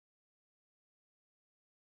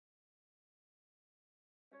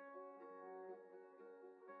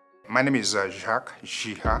My name is Jacques,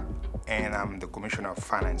 Jiha, and I'm the Commissioner of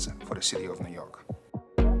Finance for the City of New York.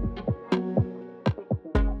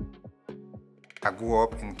 I grew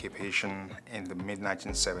up in Cape Haitian in the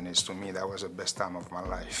mid-1970s. To me, that was the best time of my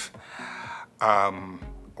life. At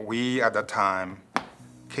that time,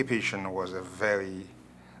 Cape Haitian was a very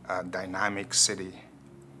dynamic city.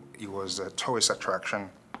 It was a tourist attraction.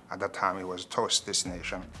 At that time, it was a tourist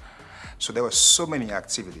destination. So there were so many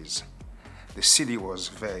activities. The city was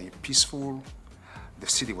very peaceful. The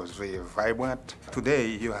city was very vibrant. Today,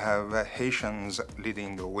 you have Haitians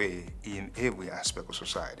leading the way in every aspect of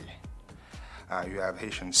society. You have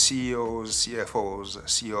Haitian CEOs, CFOs,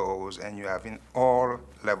 COOs, and you have at all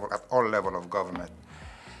level of government,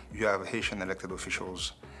 you have Haitian elected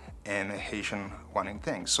officials and Haitian running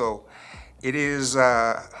things. So it is,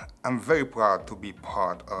 I'm very proud to be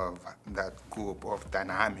part of that group of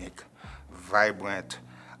dynamic, vibrant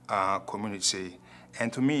community.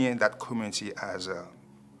 And to me, that community has a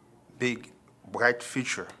big, bright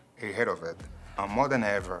future ahead of it. More than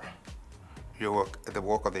ever, the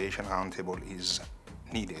work of the Haitian Roundtable is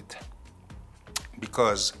needed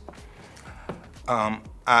because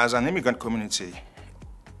as an immigrant community,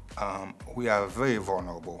 we are very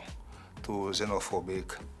vulnerable to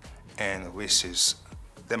xenophobic and racist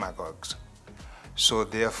demagogues. So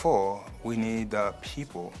therefore, we need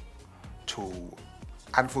people to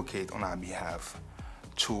advocate on our behalf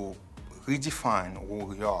to redefine who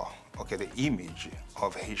we are, okay, the image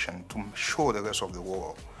of Haitian, to show the rest of the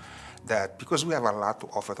world that because we have a lot to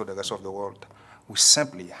offer to the rest of the world, we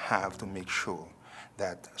simply have to make sure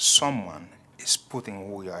that someone is putting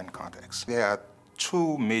who we are in context. There are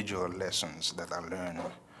two major lessons that I learned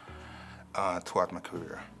throughout my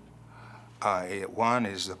career. One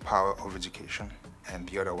is the power of education, and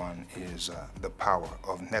the other one is the power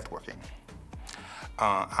of networking.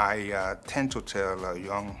 I tend to tell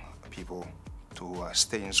young people to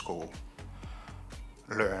stay in school,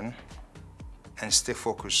 learn, and stay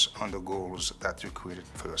focused on the goals that you created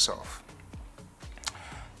for yourself.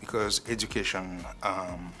 Because education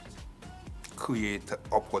creates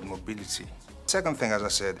upward mobility. Second thing, as I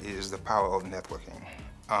said, is the power of networking.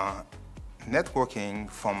 Networking,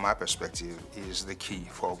 from my perspective, is the key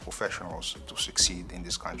for professionals to succeed in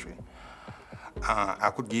this country.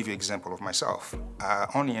 I could give you an example of myself. I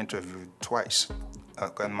only interviewed twice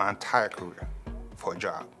in my entire career for a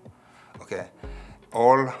job, okay?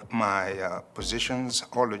 All my positions,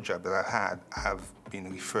 all the jobs that I had have been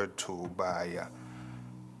referred to by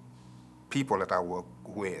people that I work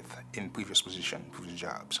with in previous positions, previous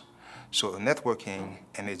jobs. So networking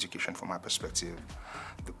and education, from my perspective,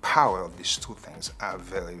 the power of these two things are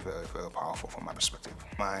very, very, very powerful from my perspective.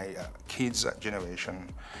 My kids' generation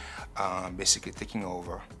basically taking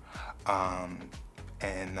over,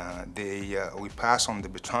 and we pass on the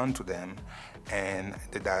baton to them, and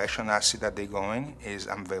the direction I see that they're going is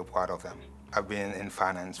I'm very proud of them. I've been in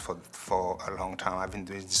finance for a long time. I've been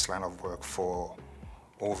doing this line of work for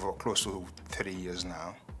over close to 30 years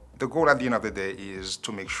now. The goal at the end of the day is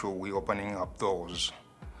to make sure we're opening up doors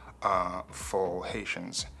for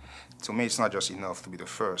Haitians. To me, it's not just enough to be the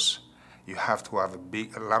first. You have to have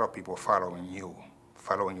a lot of people following you,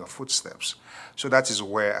 following your footsteps. So that is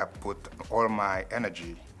where I put all my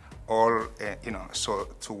energy, so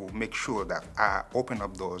to make sure that I open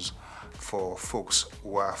up doors for folks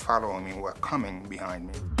who are following me, who are coming behind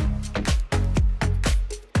me.